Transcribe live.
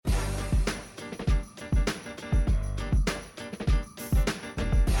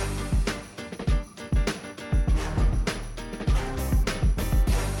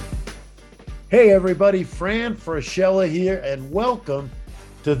Hey everybody, Fran Fraschilla here, and welcome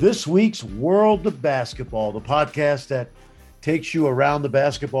to this week's World of Basketball, the podcast that takes you around the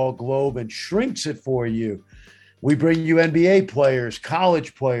basketball globe and shrinks it for you. We bring you NBA players,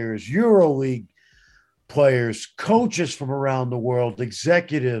 college players, EuroLeague players, coaches from around the world,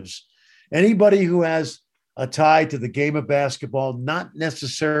 executives, anybody who has a tie to the game of basketball, not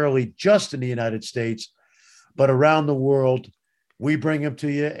necessarily just in the United States, but around the world. We bring them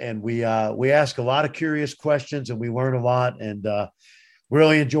to you, and we ask a lot of curious questions, and we learn a lot. And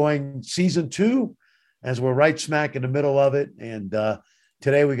really enjoying season 2 as we're right smack in the middle of it. And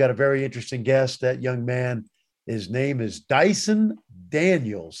today we got a very interesting guest. That young man, his name is Dyson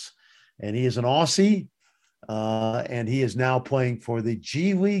Daniels, and he is an Aussie, and he is now playing for the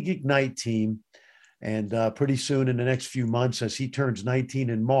G League Ignite team. And pretty soon, in the next few months, as he turns 19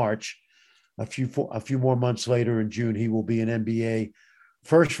 in March, a few more months later in June, he will be an NBA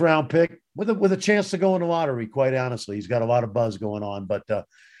first round pick with a chance to go in the lottery. Quite honestly, he's got a lot of buzz going on. But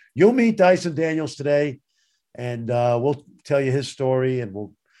you'll meet Dyson Daniels today, and we'll tell you his story, and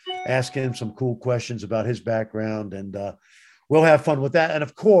we'll ask him some cool questions about his background, and we'll have fun with that. And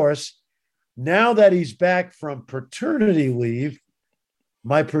of course, now that he's back from paternity leave,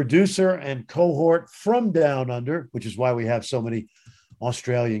 my producer and cohort from Down Under, which is why we have so many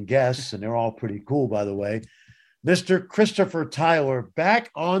Australian guests, and they're all pretty cool, by the way, Mr. Christopher Tyler, back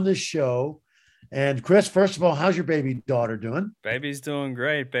on the show. And Chris, first of all, how's your baby daughter doing? Baby's doing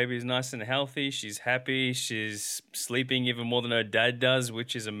great. Baby's nice and healthy. She's happy. She's sleeping even more than her dad does,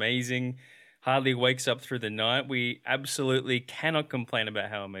 which is amazing. Hardly wakes up through the night. We absolutely cannot complain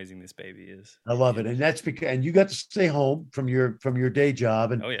about how amazing this baby is. I love it. And that's because, and you got to stay home from your day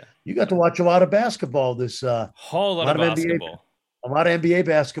job, and oh yeah, you got to watch a lot of basketball this whole lot of basketball. A lot of NBA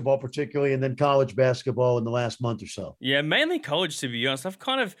basketball, particularly, and then college basketball in the last month or so. Yeah, mainly college, to be honest. I've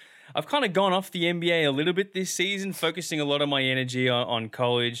kind of gone off the NBA a little bit this season, focusing a lot of my energy on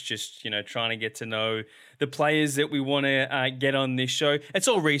college, just, trying to get to know the players that we want to get on this show. It's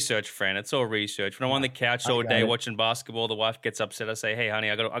all research, Fran. It's all research. When I'm on the couch all day watching basketball, the wife gets upset. I say, "Hey,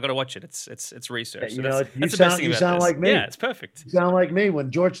 honey, I got to watch it. It's research." So that's the best thing about this. You sound like me. Yeah, it's perfect. You sound like me when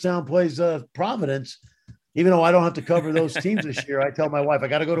Georgetown plays Providence. Even though I don't have to cover those teams this year, I tell my wife, I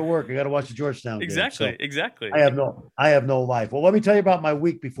got to go to work. I got to watch the Georgetown game. Exactly. I have no life. Well, let me tell you about my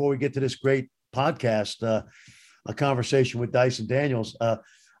week before we get to this great podcast, a conversation with Dyson Daniels.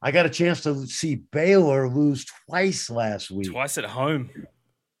 I got a chance to see Baylor lose twice last week. Twice at home.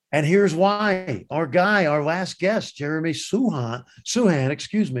 And here's why. Our last guest, Jeremy Sochan, Jeremy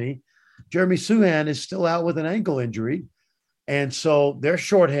Sochan is still out with an ankle injury. And so they're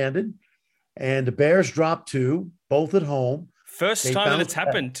shorthanded. And the Bears dropped 2, both at home. First time that it's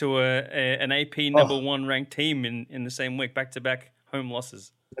happened to an AP number 1 ranked team in the same week, back-to-back home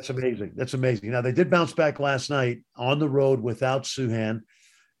losses. That's amazing. Now, they did bounce back last night on the road without Sochan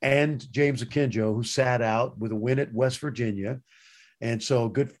and James Akinjo, who sat out with a win at West Virginia. And so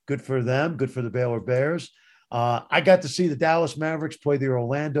good for them, good for the Baylor Bears. I got to see the Dallas Mavericks play the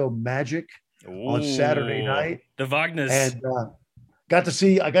Orlando Magic on Saturday night. The Wagners. And I got to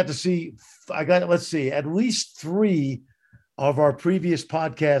see, let's see, at least 3 of our previous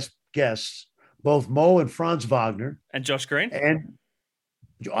podcast guests, both Mo and Franz Wagner. And Josh Green. And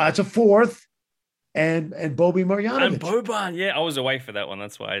that's a 4th. And Boban Marjanovic. And Boban, yeah. I was away for that one.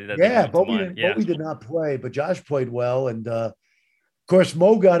 That's why. Boban did not play, but Josh played well. And, of course,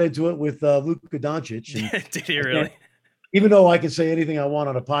 Mo got into it with Luka Doncic. And did he really? Even though I can say anything I want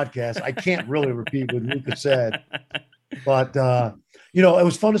on a podcast, I can't really repeat what Luka said. But, it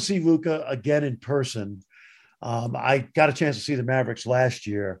was fun to see Luka again in person. I got a chance to see the Mavericks last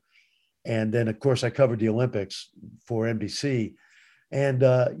year. And then, of course, I covered the Olympics for NBC. And,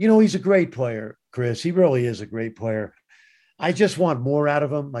 he's a great player, Chris. He really is a great player. I just want more out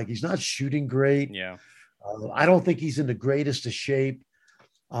of him. Like, he's not shooting great. Yeah. I don't think he's in the greatest of shape.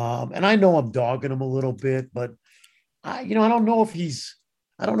 And I know I'm dogging him a little bit, but I don't know if he's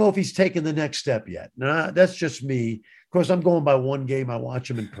taken the next step yet. Nah, that's just me. Of course, I'm going by one game. I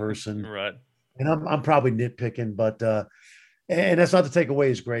watch him in person. Right. And I'm probably nitpicking, but and that's not to take away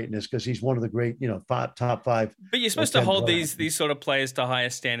his greatness, because he's one of the great, top 5. But you're supposed to hold these sort of players to higher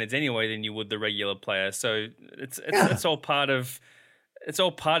standards anyway than you would the regular player. So it's all part of it.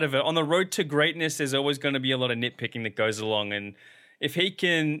 On the road to greatness, there's always going to be a lot of nitpicking that goes along, and if he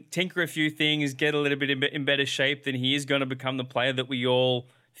can tinker a few things, get a little bit in better shape, then he is going to become the player that we all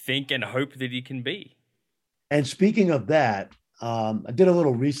think and hope that he can be. And speaking of that, I did a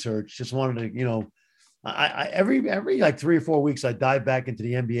little research. Just wanted to, I every like 3 or 4 weeks, I dive back into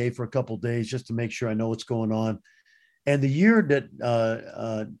the NBA for a couple of days just to make sure I know what's going on. And the year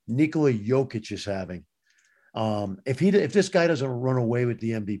that Nikola Jokic is having, if this guy doesn't run away with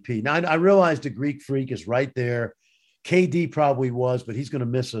the MVP, now I realize the Greek Freak is right there. KD probably was, but he's going to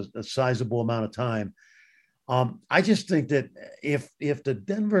miss a sizable amount of time. I just think that if the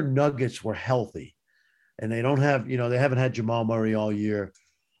Denver Nuggets were healthy and they don't have, they haven't had Jamal Murray all year,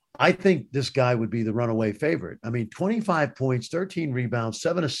 I think this guy would be the runaway favorite. I mean, 25 points, 13 rebounds,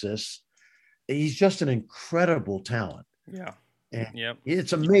 7 assists. He's just an incredible talent. Yeah. And yep.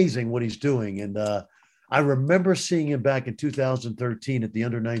 It's amazing what he's doing. And I remember seeing him back in 2013 at the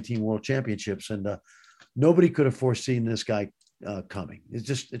Under-19 World Championships, and nobody could have foreseen this guy coming.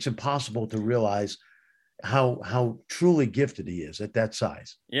 It's impossible to realize how truly gifted he is at that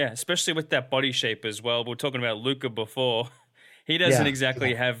size. Yeah, especially with that body shape as well. We were talking about Luka before. He doesn't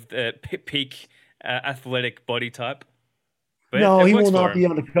exactly have the peak athletic body type. But no, he will not be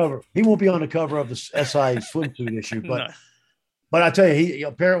on the cover. He won't be on the cover of the SI swimsuit issue. But no. But I tell you,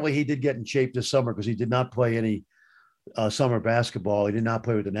 he did get in shape this summer because he did not play any summer basketball. He did not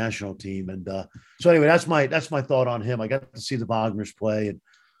play with the national team. And so anyway, that's my thought on him. I got to see the Wagners play, and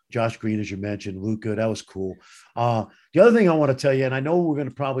Josh Green, as you mentioned, Luka, that was cool. The other thing I want to tell you, and I know we're going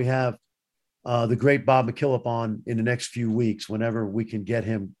to probably have the great Bob McKillop on in the next few weeks, whenever we can get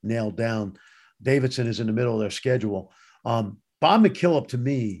him nailed down. Davidson is in the middle of their schedule. Bob McKillop, to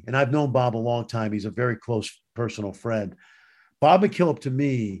me, and I've known Bob a long time, he's a very close personal friend. Bob McKillop, to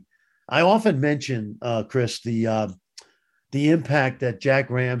me, I often mention, Chris, the impact that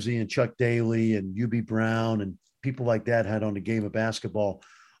Jack Ramsey and Chuck Daly and Hubie Brown and people like that had on the game of basketball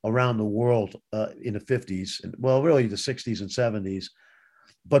around the world in the 50s, and well, really the 60s and 70s.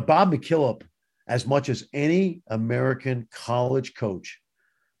 But Bob McKillop, as much as any American college coach,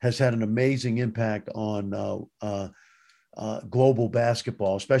 has had an amazing impact on global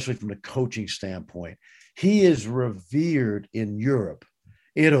basketball, especially from the coaching standpoint. He is revered in Europe,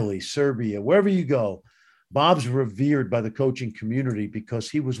 Italy, Serbia, wherever you go. Bob's revered by the coaching community because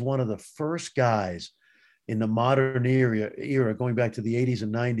he was one of the first guys in the modern era, going back to the 80s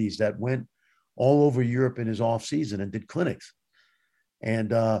and 90s, that went all over Europe in his off season and did clinics.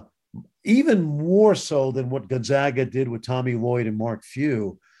 And even more so than what Gonzaga did with Tommy Lloyd and Mark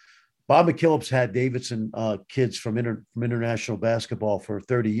Few, Bob McKillop's had Davidson kids from international basketball for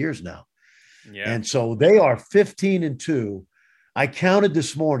 30 years now. Yeah. And so they are 15-2. I counted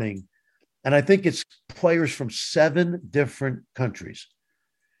this morning, and I think it's players from 7 different countries.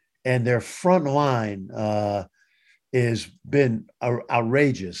 And their front line has been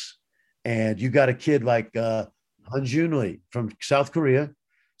outrageous. And you got a kid like Hyunjun Lee from South Korea.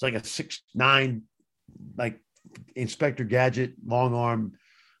 It's like a 6'9", like Inspector Gadget, long arm,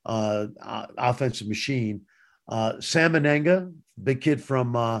 offensive machine. Sam Menenga, big kid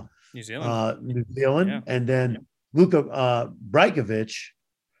from New Zealand. Yeah. And then Luka Brajkovic,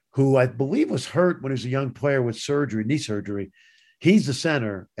 who I believe was hurt when he was a young player with knee surgery. He's the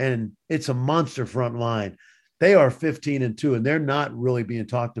center, and it's a monster front line. They are 15-2, and they're not really being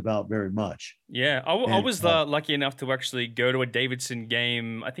talked about very much. Yeah, I was lucky enough to actually go to a Davidson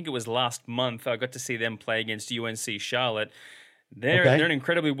game. I think it was last month. I got to see them play against UNC Charlotte. They're an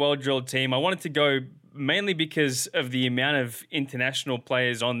incredibly well-drilled team. I wanted to go mainly because of the amount of international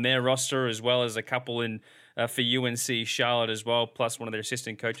players on their roster, as well as a couple in for UNC Charlotte as well, plus one of their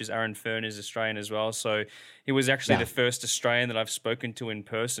assistant coaches, Aaron Fern, is Australian as well. So he was actually the first Australian that I've spoken to in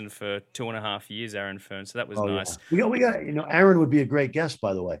person for 2.5 years, Aaron Fern. So that was nice. Yeah. We got Aaron would be a great guest,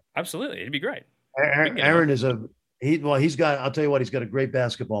 by the way. Absolutely. It'd be great. Aaron is he's got, I'll tell you what, he's got a great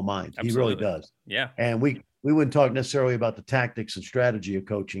basketball mind. Absolutely. He really does. Yeah. And we wouldn't talk necessarily about the tactics and strategy of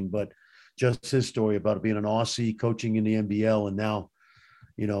coaching, but just his story about being an Aussie, coaching in the NBL, and now,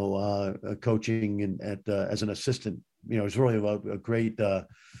 coaching as an assistant. It's really a great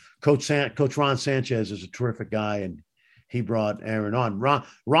Coach Ron Sanchez is a terrific guy, and he brought Aaron on.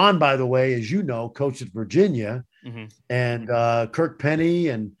 Ron, by the way, as you know, coached at Virginia, and Kirk Penny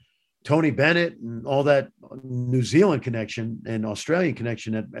and Tony Bennett and all that New Zealand connection and Australian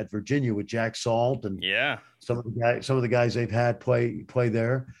connection at Virginia with Jack Salt and some of the guys they've had play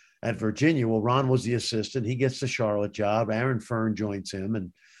there at Virginia. Well, Ron was the assistant. He gets the Charlotte job. Aaron Fern joins him.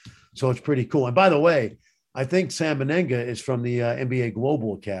 And so it's pretty cool. And by the way, I think Sam Menenga is from the NBA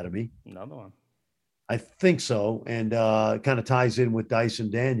Global Academy. Another one. I think so. And kind of ties in with Dyson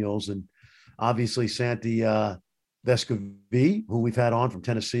Daniels. And obviously Santi Vescovi, who we've had on from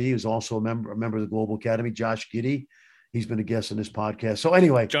Tennessee, who's also a member of the Global Academy. Josh Giddey, he's been a guest on this podcast. So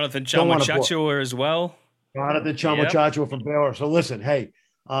anyway. Jonathan Tchamwa as well. Jonathan Tchamwa from Baylor. So listen, hey,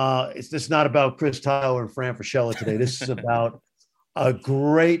 it's not about Chris Tyler and Fran Fraschilla today. This is about a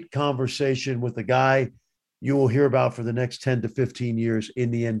great conversation with a guy you will hear about for the next 10 to 15 years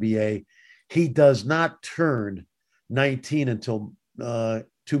in the NBA. He does not turn 19 until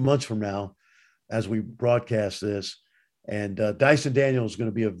 2 months from now as we broadcast this. And Dyson Daniels is going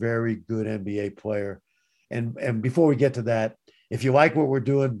to be a very good NBA player. And before we get to that, if you like what we're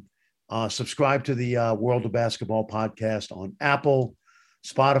doing, subscribe to the World of Basketball podcast on Apple,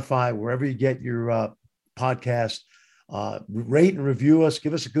 Spotify, wherever you get your podcast. Rate and review us.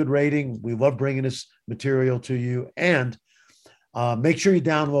 Give us a good rating. We love bringing this material to you. And make sure you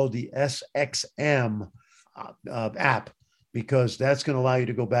download the SXM app, because that's going to allow you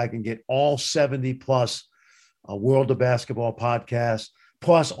to go back and get all 70 plus World of Basketball podcasts,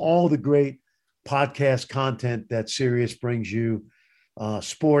 plus all the great podcast content that Sirius brings you,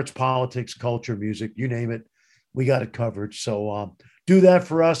 sports, politics, culture, music, you name it. We got it covered. So do that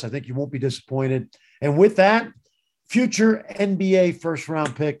for us. I think you won't be disappointed. And with that, future NBA first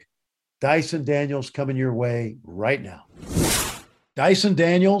round pick, Dyson Daniels, coming your way right now. Dyson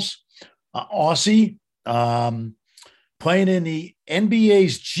Daniels, Aussie, playing in the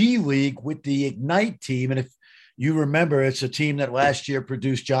NBA's G League with the Ignite team. And if you remember, it's a team that last year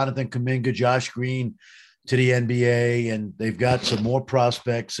produced Jonathan Kuminga, Josh Green to the NBA, and they've got some more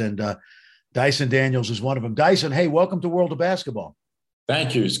prospects, and Dyson Daniels is one of them. Dyson, hey, welcome to World of Basketball.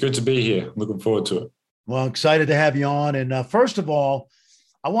 Thank you. It's good to be here. Looking forward to it. Well, excited to have you on. And first of all,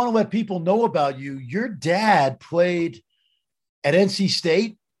 I want to let people know about you. Your dad played at NC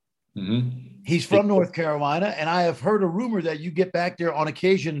State. Mm-hmm. He's from North Carolina, and I have heard a rumor that you get back there on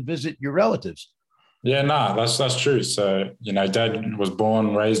occasion and visit your relatives. Yeah, no, that's true. So, Dad was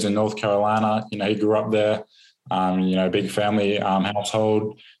born, raised in North Carolina. He grew up there, big family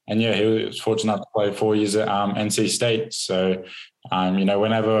household. And, yeah, he was fortunate to play 4 years at NC State. So,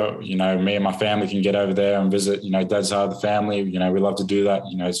 whenever, me and my family can get over there and visit, Dad's side of the family, we love to do that.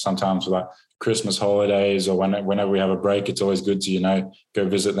 Sometimes for like Christmas holidays or whenever we have a break, it's always good to, go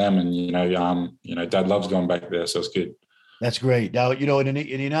visit them. And, Dad loves going back there. So it's good. That's great. Now, in the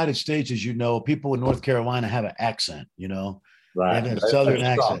United States, as you know, people in North Carolina have an accent, Right. They have a Southern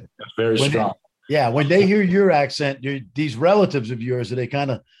accent. That's very strong. When they hear your accent, these relatives of yours, do they kind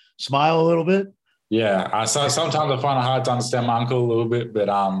of smile a little bit? Yeah. Sometimes I find it hard to understand my uncle a little bit, but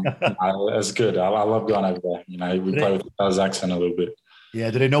it's good. I love going over there. We play with his accent a little bit. Yeah.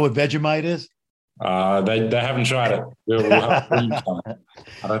 Do they know what Vegemite is? They haven't tried it.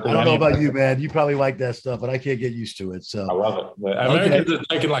 I don't know about you, man. You probably like that stuff, but I can't get used to it. So I love it. But Americans are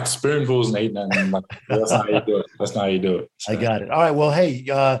taking like spoonfuls and eating it, and that's not how you do it. That's not how you do it. So. I got it. All right. Well, hey,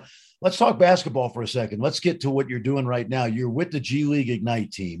 let's talk basketball for a second. Let's get to what you're doing right now. You're with the G League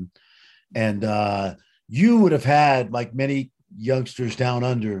Ignite team, and you would have had, like many youngsters down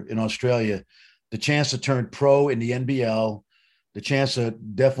under in Australia, the chance to turn pro in the NBL. The chance to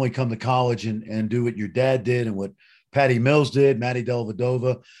definitely come to college and do what your dad did and what Patty Mills did, Matty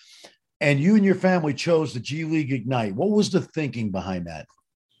Dellavedova. And you and your family chose the G League Ignite. What was the thinking behind that?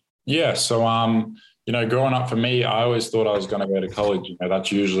 Yeah. So, growing up for me, I always thought I was going to go to college.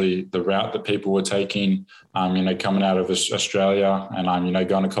 That's usually the route that people were taking, coming out of Australia and,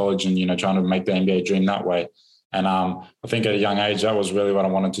 going to college and, trying to make the NBA dream that way. And I think at a young age, that was really what I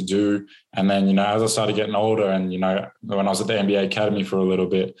wanted to do. And then, as I started getting older and, when I was at the NBA Academy for a little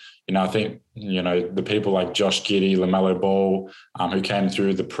bit, I think, the people like Josh Giddey, LaMelo Ball, who came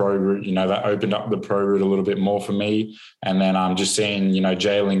through the pro route, that opened up the pro route a little bit more for me. And then I'm just seeing,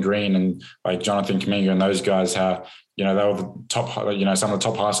 Jalen Green and like Jonathan Kuminga and those guys, how, they were the top, some of the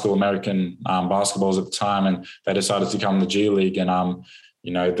top high school American basketballs at the time. And they decided to come to the G League. And,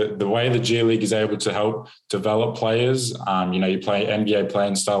 the way the G League is able to help develop players, you play NBA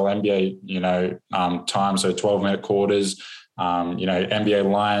playing style, NBA, time, so 12-minute quarters,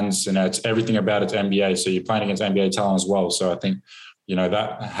 NBA lines, it's everything about it's NBA. So you're playing against NBA talent as well. So I think,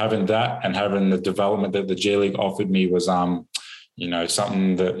 that having that and having the development that the G League offered me was,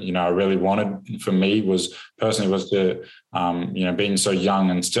 something that, I really wanted for me was to, being so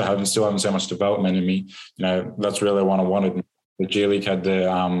young and still having so much development in me, that's really what I wanted. The G League had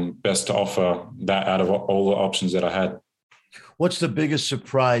the best to offer that out of all the options that I had. What's the biggest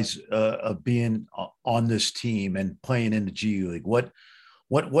surprise of being on this team and playing in the G League? What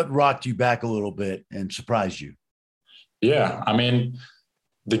rocked you back a little bit and surprised you? Yeah, I mean,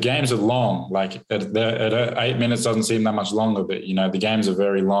 the games are long. Like at 8 minutes doesn't seem that much longer, but the games are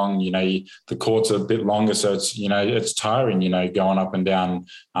very long. The courts are a bit longer, so it's it's tiring. Going up and down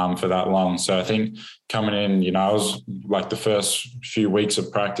for that long. So I think coming in, you know, I was like the first few weeks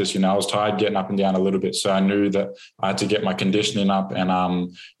of practice, you know, I was tired getting up and down a little bit. So I knew that I had to get my conditioning up, and,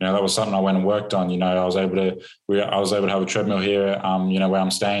 you know, that was something I went and worked on. You know, I was able to have a treadmill here, you know, where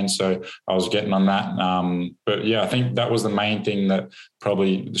I'm staying. So I was getting on that. But yeah, I think that was the main thing that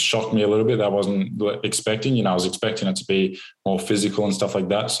probably shocked me a little bit that I wasn't expecting. You know, I was expecting it to be more physical and stuff like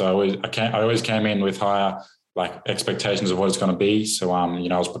that. So I always came in with higher like expectations of what it's going to be. So, you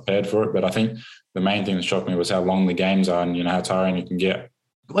know, I was prepared for it. But I think the main thing that shocked me was how long the games are and, you know, how tiring you can get.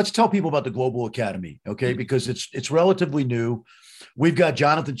 Let's tell people about the Global Academy, okay? Because it's relatively new. We've got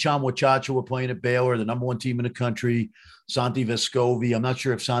Jonathan Chamwa playing at Baylor, the number one team in the country. Santi Vescovi. I'm not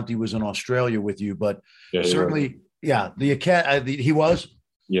sure if Santi was in Australia with you, but certainly, he was.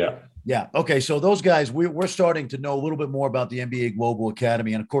 Yeah. Yeah. Okay. So those guys, we're starting to know a little bit more about the NBA Global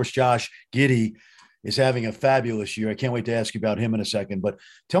Academy, and of course, Josh Giddey is having a fabulous year. I can't wait to ask you about him in a second, but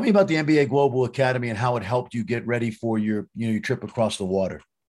tell me about the NBA Global Academy and how it helped you get ready for your trip across the water.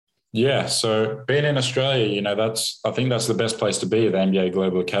 Yeah. So being in Australia, you know, I think that's the best place to be, the NBA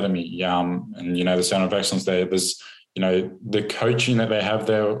Global Academy. And, you know, the Center of Excellence there, there's, you know, the coaching that they have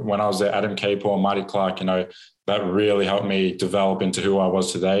there. When I was there, Adam Capel, Marty Clark, you know, that really helped me develop into who I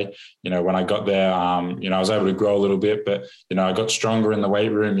was today. You know, when I got there, you know, I was able to grow a little bit, but, you know, I got stronger in the weight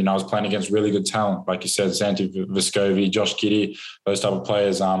room. You know, I was playing against really good talent. Like you said, Santi Vescovi, Josh Giddey, those type of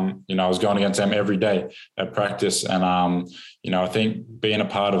players. You know, I was going against them every day at practice. And, you know, I think being a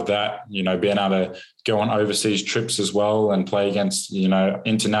part of that, you know, being able to go on overseas trips as well and play against, you know,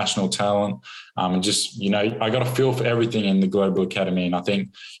 international talent, and just, you know, I got a feel for everything in the Global Academy. And I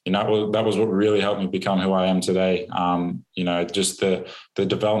think, you know, that was what really helped me become who I am today. You know, just the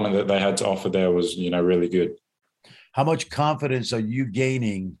development that they had to offer there was, you know, really good. How much confidence are you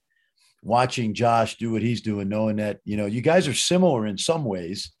gaining watching Josh do what he's doing, knowing that, you know, you guys are similar in some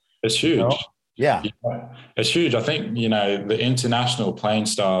ways? It's huge. You know? Yeah, it's huge. I think, you know, the international playing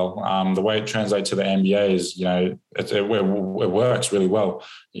style, the way it translates to the NBA is, you know, it works really well.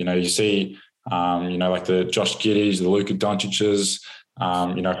 You know, you see, you know, like the Josh Giddeys, the Luka Doncic's,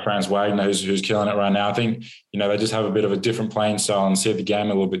 you know, Franz Wagner, who's killing it right now. I think, you know, they just have a bit of a different playing style and see the game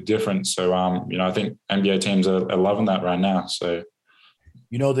a little bit different. So, you know, I think NBA teams are loving that right now. So,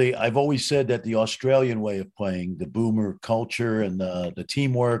 you know, I've always said that the Australian way of playing, the boomer culture and the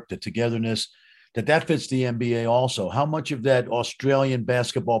teamwork, the togetherness, that fits the NBA also. How much of that Australian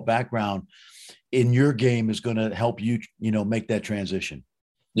basketball background in your game is going to help you, you know, make that transition?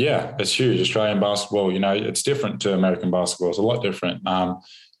 Yeah, it's huge. Australian basketball, you know, it's different to American basketball. It's a lot different.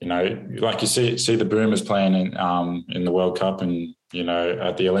 You know, like you see the Boomers playing in the World Cup and, you know,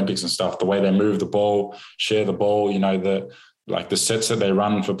 at the Olympics and stuff, the way they move the ball, share the ball, you know, the sets that they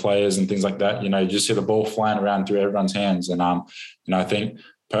run for players and things like that, you know, you just see the ball flying around through everyone's hands. And, you know, I think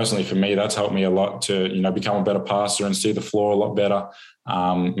personally for me, that's helped me a lot to, you know, become a better passer and see the floor a lot better,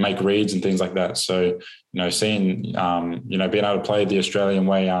 make reads and things like that. So, you know, seeing, you know, being able to play the Australian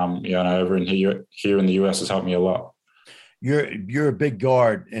way, you know, over in here in the US has helped me a lot. You're a big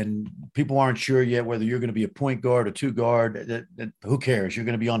guard, and people aren't sure yet whether you're going to be a point guard or two guard. Who cares? You're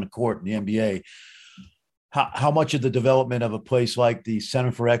going to be on the court in the NBA. How much of the development of a place like the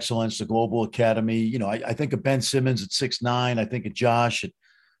Center for Excellence, the Global Academy, you know, I think of Ben Simmons at 6'9", I think of Josh at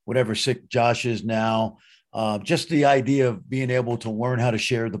whatever Josh is now. Just the idea of being able to learn how to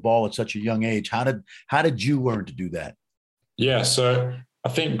share the ball at such a young age. How did you learn to do that? Yeah, so I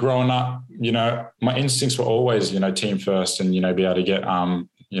think growing up, you know, my instincts were always, you know, team first and, you know, be able to get,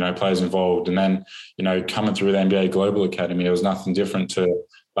 you know, players involved. And then, you know, coming through the NBA Global Academy, it was nothing different to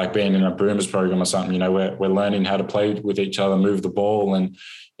like being in a Boomers program or something. You know, we're learning how to play with each other, move the ball. And,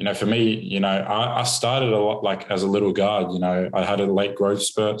 you know, for me, you know, I started a lot like as a little guard. You know, I had a late growth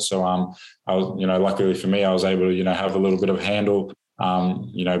spurt. So I was, you know, luckily for me, I was able to, you know, have a little bit of handle,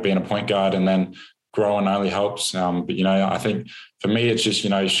 you know, being a point guard, and then growing only helps. But, you know, I think for me, it's just, you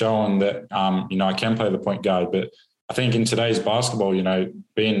know, showing that, you know, I can play the point guard. But I think in today's basketball, you know,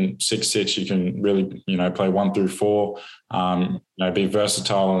 being 6'6", you can really, you know, play 1 through 4, you know, be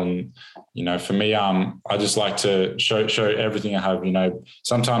versatile. And, you know, for me, I just like to show everything I have. You know,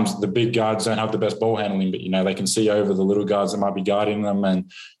 sometimes the big guards don't have the best ball handling, but, you know, they can see over the little guards that might be guarding them.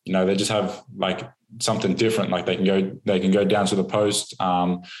 And, you know, they just have like something different. Like they can go down to the post.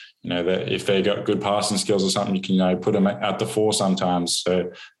 You know, that if they got good passing skills or something, you can, you know, put them at the 4 sometimes.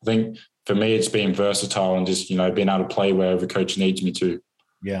 So I think for me, it's being versatile and just, you know, being able to play wherever coach needs me to.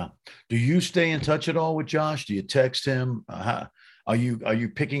 Yeah. Do you stay in touch at all with Josh? Do you text him? Are you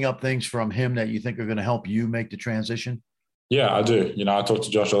picking up things from him that you think are going to help you make the transition? Yeah, I do. You know, I talk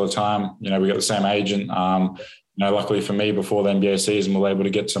to Josh all the time. You know, we got the same agent. You luckily for me, before the NBA season, we were able to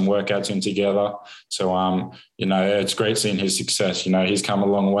get some workouts in together. So, it's great seeing his success. He's come a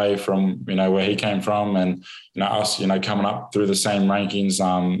long way from, where he came from, and, us, coming up through the same rankings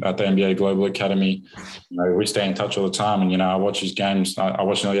at the NBA Global Academy. We stay in touch all the time, and, I watch his games. I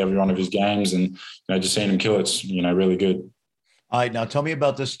watch nearly every one of his games, and, just seeing him kill it's, really good. All right, now tell me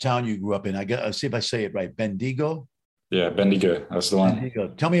about this town you grew up in. I'll see if I say it right. Bendigo? Yeah, Bendigo. That's the one. Bendigo.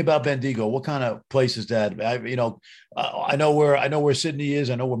 Tell me about Bendigo. What kind of place is that? I know where Sydney is.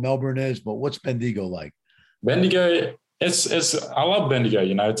 I know where Melbourne is, but what's Bendigo like? Bendigo, I love Bendigo.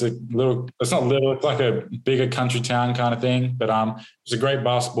 It's not little. It's like a bigger country town kind of thing. But it's a great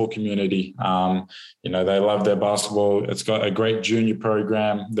basketball community. They love their basketball. It's got a great junior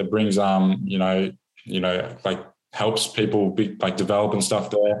program that brings helps people be develop and stuff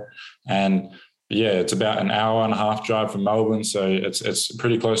there. And yeah, it's about an hour and a half drive from Melbourne. So it's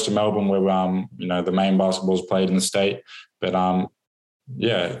pretty close to Melbourne, where the main basketball is played in the state. But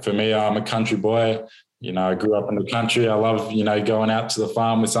for me, I'm a country boy. I grew up in the country. I love, going out to the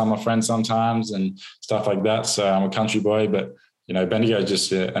farm with some of my friends sometimes and stuff like that. So I'm a country boy, but Bendigo is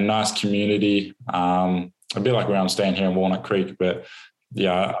just a nice community. A bit like where I'm staying here in Walnut Creek, but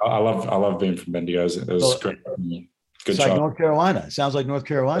yeah, I love being from Bendigo. It was great. Good it's like North Carolina. It sounds like North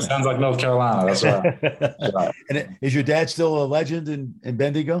Carolina. It sounds like North Carolina. That's right. That's right. And is your dad still a legend in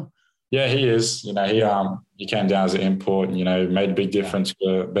Bendigo? Yeah, he is. He came down as an import and, made a big difference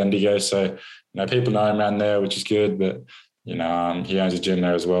for Bendigo. So, people know him around there, which is good. But, he owns a gym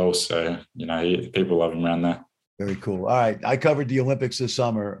there as well. So, people love him around there. Very cool. All right. I covered the Olympics this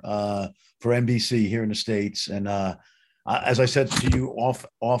summer for NBC here in the States. And as I said to you off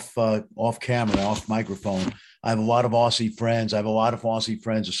camera, off microphone, I have a lot of Aussie friends. I have a lot of Aussie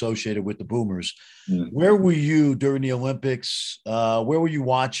friends associated with the Boomers. Mm. Where were you during the Olympics? Where were you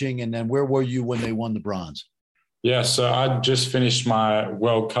watching? And then where were you when they won the bronze? Yeah, so I just finished my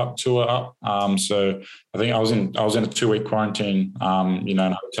World Cup tour up. So I think I was in a 2-week quarantine, in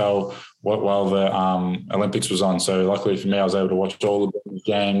a hotel while the Olympics was on. So luckily for me, I was able to watch all the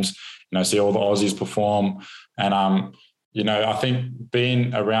games, see all the Aussies perform. And, I think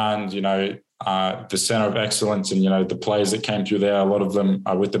being around, the center of excellence and, the players that came through there, a lot of them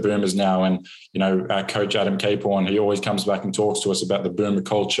are with the Boomers now. And, our coach, Adam Capehorn, he always comes back and talks to us about the Boomer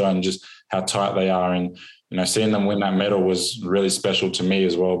culture and just how tight they are. And, seeing them win that medal was really special to me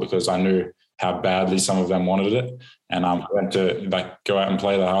as well, because I knew how badly some of them wanted it. And went to go out and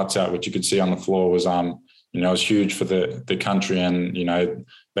play their hearts out, which you could see on the floor was, it was huge for the country, and,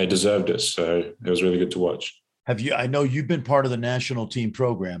 they deserved it. So it was really good to watch. I know you've been part of the national team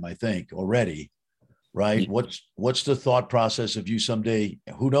program, I think, already, right? Yeah. What's the thought process of you someday,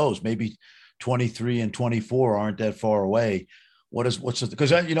 who knows, maybe 23 and 24 aren't that far away.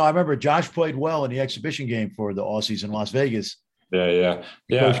 Because I remember Josh played well in the exhibition game for the Aussies in Las Vegas. Yeah.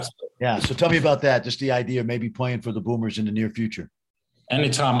 So tell me about that. Just the idea of maybe playing for the Boomers in the near future.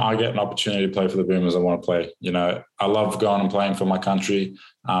 Anytime I get an opportunity to play for the Boomers, I want to play. I love going and playing for my country.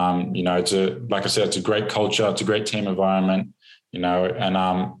 Like I said, it's a great culture. It's a great team environment, and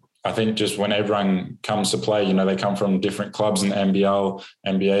I think just when everyone comes to play, they come from different clubs in the NBL,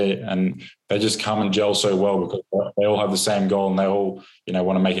 NBA, and they just come and gel so well because they all have the same goal and they all,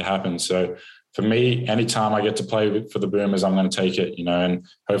 want to make it happen. So for me, anytime I get to play for the Boomers, I'm going to take it, and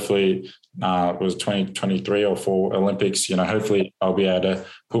hopefully it was 2023 or 4 Olympics, hopefully I'll be able to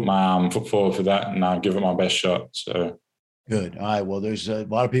put my foot forward for that and give it my best shot. So. Good. All right. Well, there's a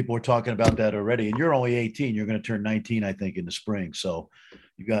lot of people are talking about that already, and you're only 18. You're going to turn 19, I think, in the spring. So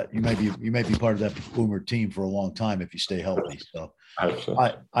you may be part of that Boomer team for a long time if you stay healthy. So, all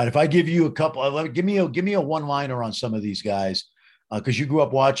right. If I give you a couple, give me a one-liner on some of these guys, because you grew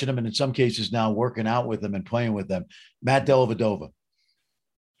up watching them, and in some cases now working out with them and playing with them. Matt Dellavedova.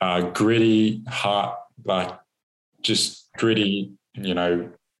 Gritty, hot, just gritty.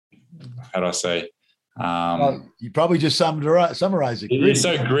 How do I say? You probably just summarize it. He's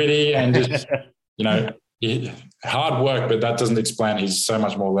so gritty and just, hard work, but that doesn't explain. He's so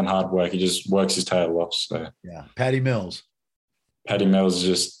much more than hard work. He just works his tail off. So yeah, Patty Mills is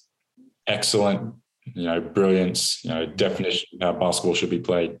just excellent. Brilliance. Definition of how basketball should be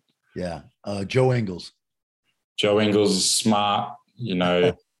played. Yeah, Joe Ingles. Joe Ingles is smart.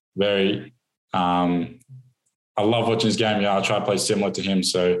 Very. I love watching his game. I try to play similar to him,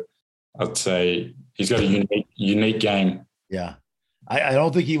 so I'd say he's got a unique game. Yeah. I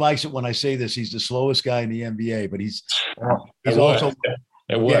don't think he likes it when I say this. He's the slowest guy in the NBA, but he's also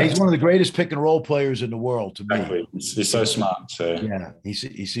he's one of the greatest pick and roll players in the world to me. He's so smart. So yeah, he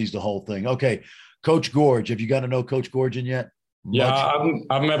sees the whole thing. Okay. Coach Gorge. Have you got to know Coach Gorgian yet? Yeah,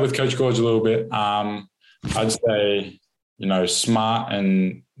 I've met with Coach Gorge a little bit. I'd say, smart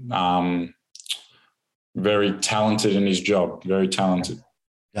and very talented in his job. Very talented.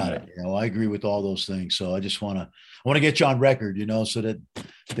 Got it. Yeah, well, I agree with all those things. So I just want to get you on record, so that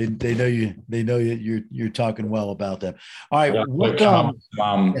they know you're talking well about that. All right.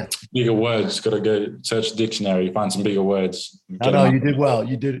 Yeah, bigger words. Got to go search the dictionary, find some bigger words. No, you did well.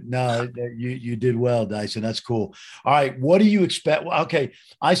 You did well, Dyson. That's cool. All right. What do you expect? Okay.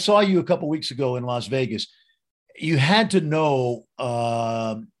 I saw you a couple of weeks ago in Las Vegas. You had to know,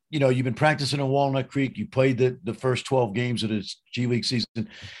 you've been practicing in Walnut Creek. You played the first 12 games of this G League season.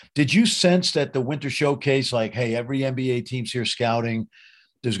 Did you sense that the winter showcase, like, hey, every NBA team's here scouting,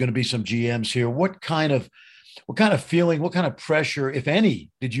 there's going to be some GMs here? What kind of feeling, what kind of pressure, if any,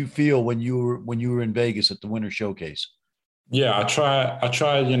 did you feel when you were in Vegas at the winter showcase? Yeah, I try,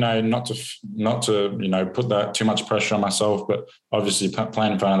 not to, put that too much pressure on myself, but obviously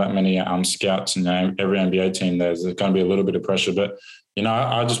playing in front of that many scouts and every NBA team, there's going to be a little bit of pressure, but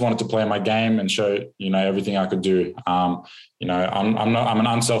I just wanted to play my game and show, everything I could do. I'm an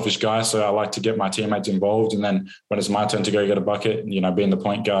unselfish guy, so I like to get my teammates involved. And then when it's my turn to go get a bucket, being the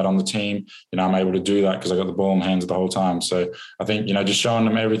point guard on the team, I'm able to do that because I got the ball in my hands the whole time. So I think, just showing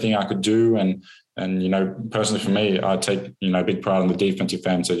them everything I could do. And personally for me, I take, big pride on the defensive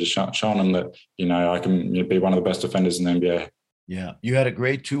end. So just showing them that, I can be one of the best defenders in the NBA. Yeah. You had a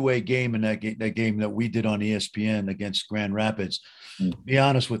great two-way game in that game that we did on ESPN against Grand Rapids. Be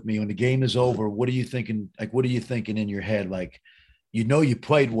honest with me. When the game is over, what are you thinking? Like, what are you thinking in your head? Like, you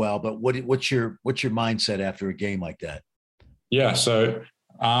played well, but what's your mindset after a game like that? Yeah. So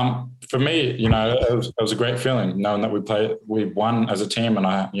for me, it was a great feeling knowing that we won as a team, and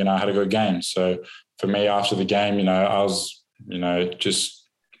I had a good game. So for me, after the game, I was,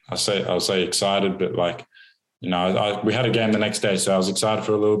 I'll say excited, but like, we had a game the next day, so I was excited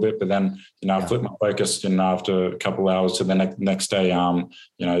for a little bit, but then, I flipped my focus, after a couple of hours to the next day,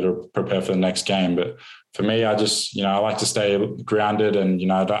 to prepare for the next game. But for me, I just, I like to stay grounded and,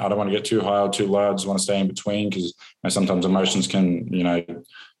 I don't want to get too high or too low. I just want to stay in between because sometimes emotions can,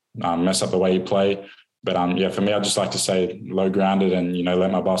 mess up the way you play. But for me, I just like to stay low grounded and,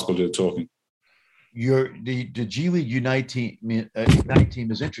 let my basketball do the talking. The G League Ignite team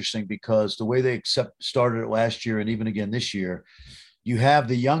is interesting because the way they started it last year and even again this year, you have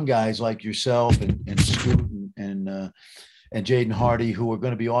the young guys like yourself and Scoot and Jaden Hardy who are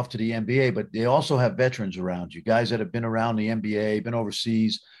going to be off to the NBA, but they also have veterans around you, guys that have been around the NBA, been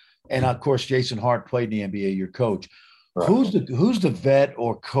overseas, and of course Jason Hart played in the NBA, your coach. Right. Who's the vet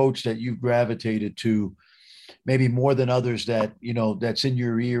or coach that you've gravitated to, maybe more than others that that's in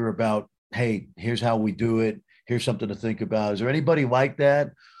your ear about? Hey, here's how we do it. Here's something to think about. Is there anybody like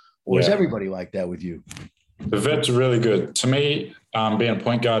that? Or is everybody like that with you? The vets are really good. To me, being a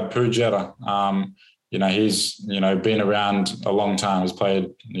point guard, Pooh Jetta, he's, been around a long time. He's played,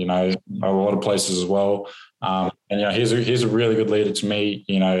 a lot of places as well. And, he's a really good leader to me.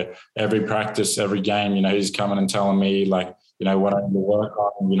 Every practice, every game, he's coming and telling me like, what I need to work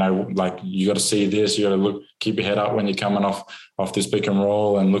on, like you got to see this, you got to keep your head up when you're coming off this pick and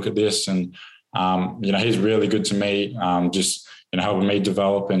roll and look at this. And, he's really good to me, just, helping me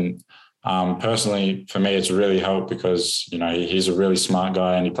develop. And personally, for me, it's really helped because, he's a really smart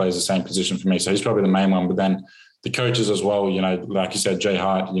guy and he plays the same position for me. So he's probably the main one. But then the coaches as well, like you said, Jay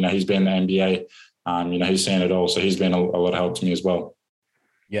Hart, he's been in the NBA, he's seen it all. So he's been a lot of help to me as well.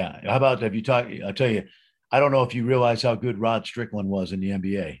 Yeah. How about, have you talked, I'll tell you, I don't know if you realize how good Rod Strickland was in the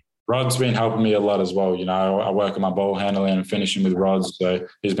NBA. Rod's been helping me a lot as well. I work on my ball handling and finishing with Rod, so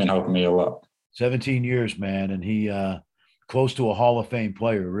he's been helping me a lot. 17 years, man, and he close to a Hall of Fame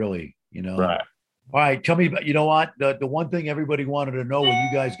player, really. Right. All right, tell me about. You know what? The one thing everybody wanted to know when you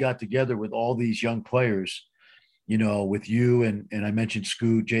guys got together with all these young players, with you and I mentioned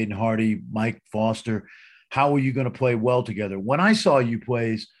Scoot, Jaden Hardy, Mike Foster. How are you going to play well together? When I saw you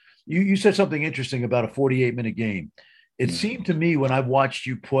plays. You said something interesting about a 48-minute game. It seemed to me when I've watched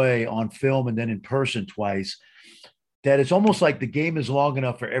you play on film and then in person twice that it's almost like the game is long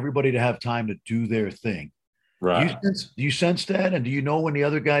enough for everybody to have time to do their thing. Right. Do you sense that? And do you know when the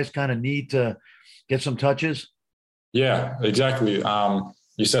other guys kind of need to get some touches? Yeah, exactly.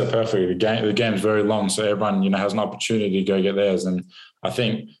 You said it perfectly. The game is very long, so everyone, has an opportunity to go get theirs. And I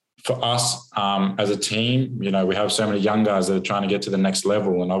think for us as a team, we have so many young guys that are trying to get to the next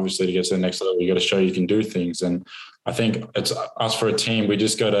level. And obviously to get to the next level, you got to show you can do things. And I think it's us for a team. We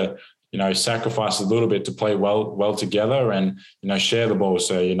just got to, sacrifice a little bit to play well together and, share the ball.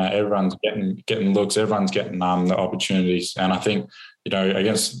 So, everyone's getting looks, everyone's getting the opportunities. And I think,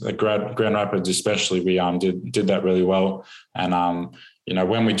 against the Grand Rapids especially, we did that really well. And,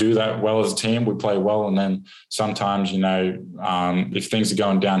 when we do that well as a team, we play well. And then sometimes, if things are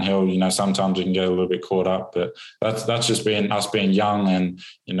going downhill, sometimes we can get a little bit caught up. But that's just been us being young and,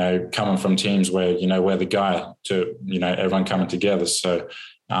 coming from teams where, we're the guy to, everyone coming together. So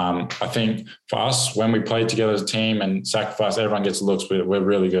I think for us, when we play together as a team and sacrifice, everyone gets looks, we're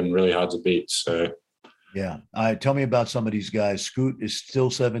really good and really hard to beat. So, yeah. Tell me about some of these guys. Scoot is still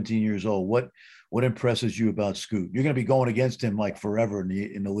 17 years old. What impresses you about Scoot? You're going to be going against him like forever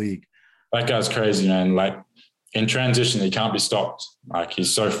in the league. That guy's crazy, man. Like in transition, he can't be stopped. Like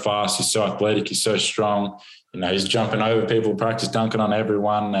he's so fast, he's so athletic, he's so strong. He's jumping over people, practice dunking on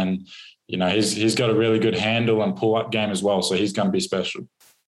everyone, and he's got a really good handle and pull up game as well. So he's going to be special.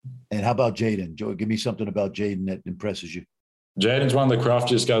 And how about Jaden? Joe, give me something about Jaden that impresses you. Jaden's one of the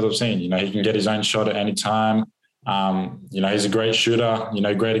craftiest guys I've seen. He can get his own shot at any time. He's a great shooter,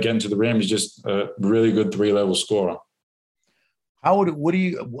 great at getting to the rim. He's just a really good 3-level scorer. What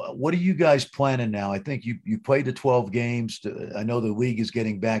are you guys planning now? I think you played the 12 games. I know the league is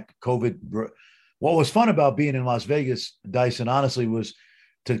getting back COVID. What was fun about being in Las Vegas, Dyson, honestly, was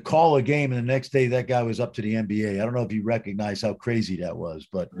to call a game and the next day that guy was up to the NBA. I don't know if you recognize how crazy that was,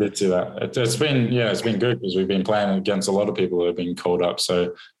 but did see that. It's been good because we've been playing against a lot of people who have been called up.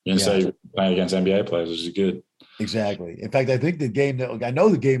 So you can say playing against NBA players, which is good. Exactly. In fact, I think the game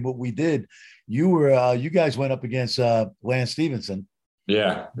what we did, you guys went up against Lance Stevenson.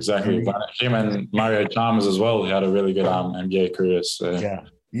 Yeah, exactly. Him and Mario Chalmers as well. He had a really good NBA career. So. Yeah.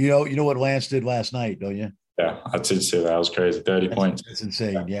 You know what Lance did last night, don't you? Yeah, I did see that. That was crazy. 30 points. That's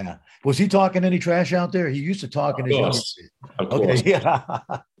insane. Yeah. Was he talking any trash out there? He used to talk in his younger days. Of course. Okay. Yeah.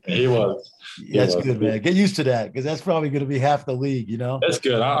 He was. That's good, man. Get used to that because that's probably going to be half the league, That's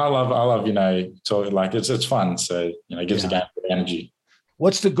good. I love, talking like it's fun. So, it gives the game energy.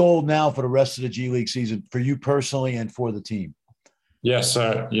 What's the goal now for the rest of the G League season for you personally and for the team? Yeah,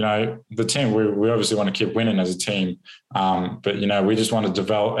 so, the team, we obviously want to keep winning as a team, but, we just want to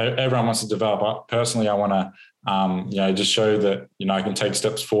develop. Everyone wants to develop. Personally, I want to, just show that, I can take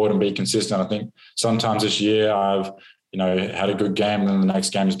steps forward and be consistent. I think sometimes this year I've, had a good game and then the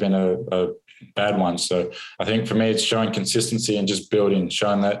next game has been a bad one. So I think for me, it's showing consistency and just building,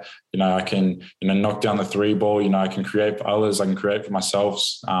 showing that, I can, knock down the 3 ball, I can create for others, I can create for myself.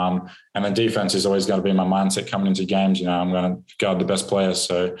 And then defense is always going to be my mindset coming into games. I'm going to guard the best player.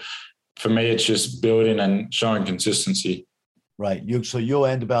 So for me, it's just building and showing consistency. Right. So you'll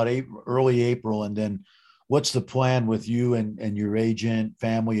end about early April. And then what's the plan with you and your agent,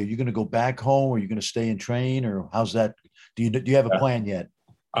 family? Are you going to go back home? Or are you going to stay and train? Or how's that? Do you have a plan yet?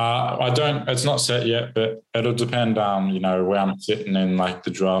 I don't, it's not set yet, but it'll depend, where I'm sitting in like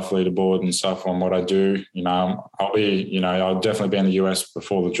the draft leaderboard and stuff on what I do. I'll definitely be in the US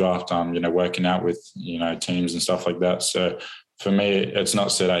before the draft, working out with, teams and stuff like that. So for me, it's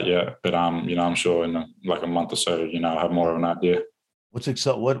not set out yet, but, I'm sure in like a month or so, I'll have more of an idea.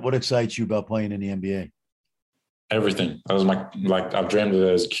 What excites you about playing in the NBA? Everything. That was I've dreamed of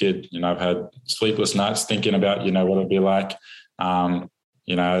it as a kid. I've had sleepless nights thinking about, what it'd be like.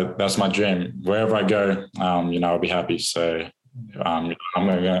 That's my dream. Wherever I go, I'll be happy. So I'm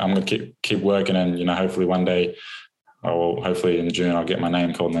gonna keep working, and hopefully one day, hopefully in June, I'll get my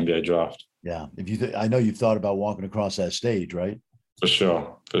name called in the NBA draft. Yeah, I know you've thought about walking across that stage, right? For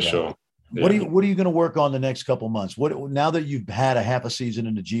sure. Yeah. What are you going to work on the next couple of months? Now that you've had a half a season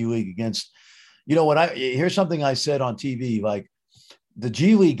in the G League against, here's something I said on TV, like the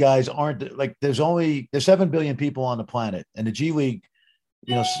G League guys aren't like there's 7 billion people on the planet, and the G League.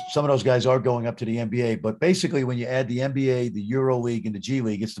 Some of those guys are going up to the NBA, but basically when you add the NBA, the Euro League, and the G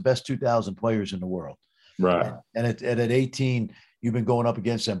League, it's the best 2,000 players in the world. Right. And at 18, you've been going up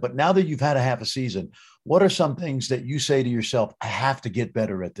against them. But now that you've had a half a season, what are some things that you say to yourself, I have to get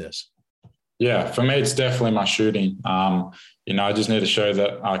better at this? Yeah, for me, it's definitely my shooting. I just need to show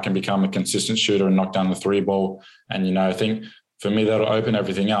that I can become a consistent shooter and knock down the 3 ball. And, I think for me, that'll open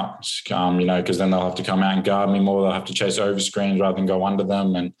everything up, because then they'll have to come out and guard me more. They'll have to chase over screens rather than go under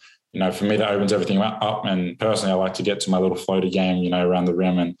them. And, for me, that opens everything up. And personally, I like to get to my little floater game, around the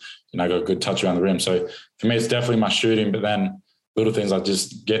rim and, got a good touch around the rim. So for me, it's definitely my shooting. But then little things like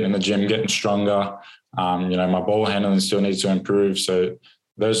just getting in the gym, getting stronger. My ball handling still needs to improve. So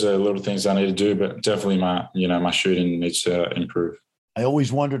those are little things I need to do. But definitely my shooting needs to improve. I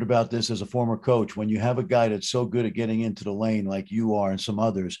always wondered about this as a former coach. When you have a guy that's so good at getting into the lane like you are and some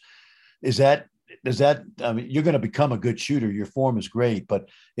others, you're going to become a good shooter. Your form is great, but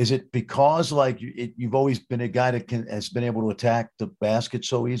is it because you've always been a guy that has been able to attack the basket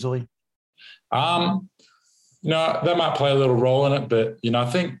so easily? No, that might play a little role in it, but, I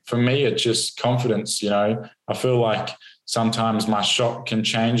think for me, it's just confidence. I feel like sometimes my shot can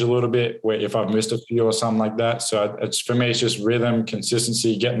change a little bit where if I've missed a few or something like that. So for me, it's just rhythm,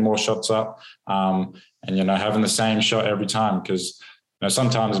 consistency, getting more shots up, and, having the same shot every time. Because,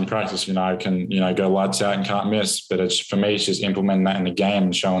 sometimes in practice, I can, go lights out and can't miss, but for me, it's just implementing that in the game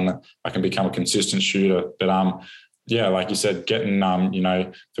and showing that I can become a consistent shooter. But, yeah, like you said, getting,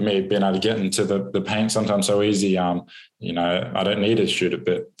 for me, being able to get into the paint sometimes so easy, I don't need to shoot it.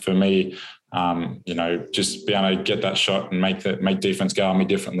 But for me, just being able to get that shot and make defense guard me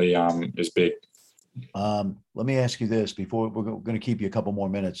differently is big. Let me ask you this before we're going to keep you a couple more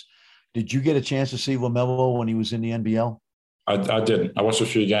minutes. Did you get a chance to see LaMelo when he was in the NBL? I did. I watched a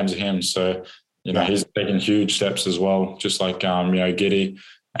few games of him. So, he's taking huge steps as well, just like, Giddey.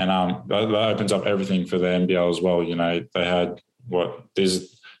 And that opens up everything for the NBL as well. They had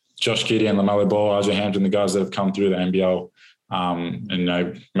there's Josh Giddey and LaMelo Ball, RJ Hampton, the guys that have come through the NBL,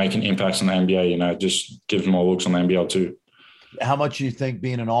 and making impacts on the NBA. Just gives more looks on the NBL too. How much do you think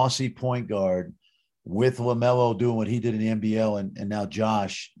being an Aussie point guard with LaMelo doing what he did in the NBL and now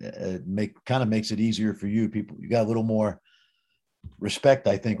Josh kind of makes it easier for you? You got a little more respect,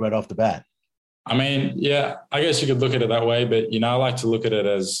 I think, right off the bat. I mean, yeah, I guess you could look at it that way, but, I like to look at it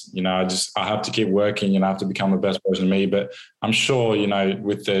as, I have to keep working, I have to become the best version of me. But I'm sure,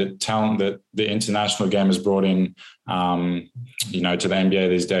 with the talent that the international game has brought in, to the NBA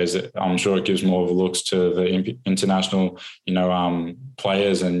these days, I'm sure it gives more of a looks to the international,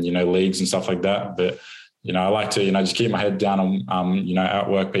 players and, leagues and stuff like that. But, I like to, just keep my head down and,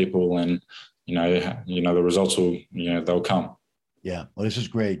 outwork people and, the results will, they'll come. Yeah, well, this is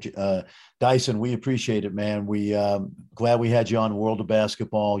great. Dyson, we appreciate it, man. We glad we had you on World of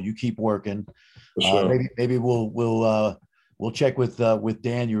Basketball. You keep working. For sure. Maybe we'll check with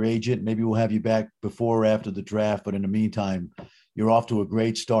Dan, your agent. Maybe we'll have you back before or after the draft. But in the meantime, you're off to a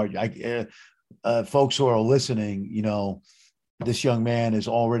great start. Folks who are listening, this young man is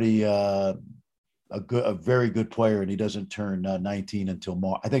already a very good player, and he doesn't turn 19 until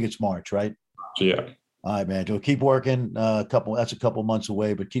March. I think it's March, right? Yeah. All right, man. So keep working. That's a couple months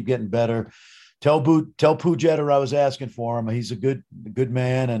away, but keep getting better. Tell Pooh Jeter I was asking for him. He's a good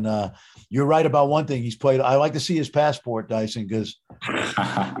man, and you're right about one thing. He's played. I like to see his passport, Dyson, because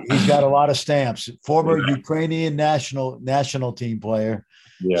he's got a lot of stamps. Former Ukrainian national team player,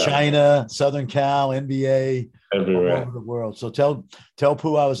 China, Southern Cal, NBA, everywhere all over the world. So tell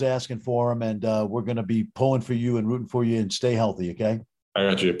Pooh I was asking for him, and we're going to be pulling for you and rooting for you. And stay healthy, okay? I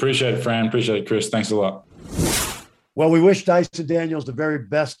got you. Appreciate it, Fran. Appreciate it, Chris. Thanks a lot. Well, we wish Dyson Daniels the very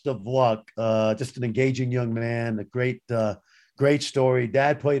best of luck. Just an engaging young man, a great story.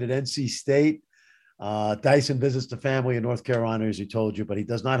 Dad played at NC State. Dyson visits the family in North Carolina, as he told you, but he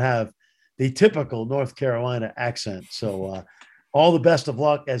does not have the typical North Carolina accent. So all the best of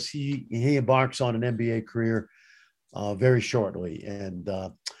luck as he embarks on an NBA career very shortly. And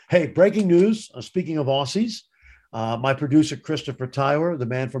hey, breaking news, speaking of Aussies, my producer, Christopher Tyler, the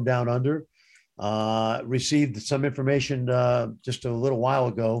man from Down Under, received some information just a little while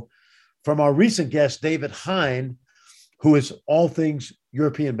ago from our recent guest, David Hein, who is all things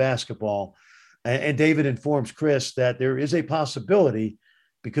European basketball. And David informs Chris that there is a possibility,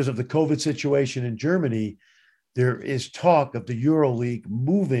 because of the COVID situation in Germany, there is talk of the EuroLeague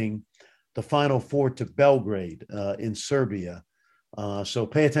moving the Final Four to Belgrade in Serbia. So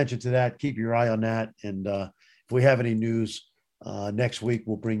pay attention to that. Keep your eye on that. And if we have any news next week,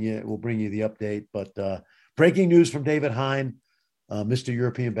 we'll bring you the update. But breaking news from David Hein, Mr.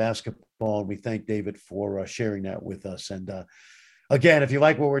 European Basketball. And we thank David for sharing that with us. And again, if you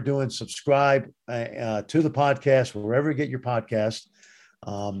like what we're doing, subscribe to the podcast wherever you get your podcast.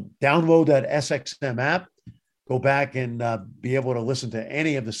 Download that SXM app. Go back and be able to listen to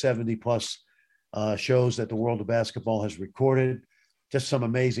any of the 70 plus shows that the World of Basketball has recorded. Just some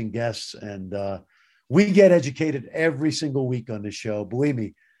amazing guests, and we get educated every single week on this show. Believe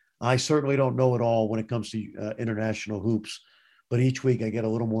me, I certainly don't know it all when it comes to international hoops, but each week I get a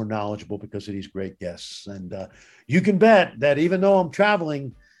little more knowledgeable because of these great guests. And you can bet that even though I'm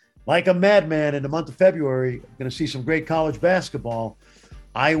traveling like a madman in the month of February, I'm going to see some great college basketball,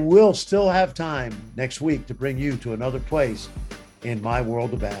 I will still have time next week to bring you to another place in my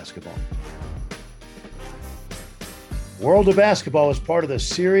World of Basketball. World of Basketball is part of the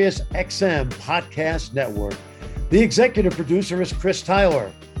SiriusXM Podcast Network. The executive producer is Chris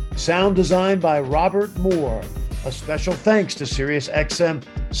Tyler. Sound designed by Robert Moore. A special thanks to SiriusXM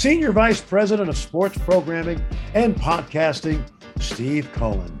Senior Vice President of Sports Programming and Podcasting, Steve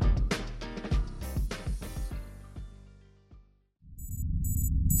Cohen.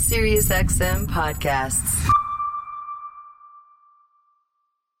 SiriusXM Podcasts.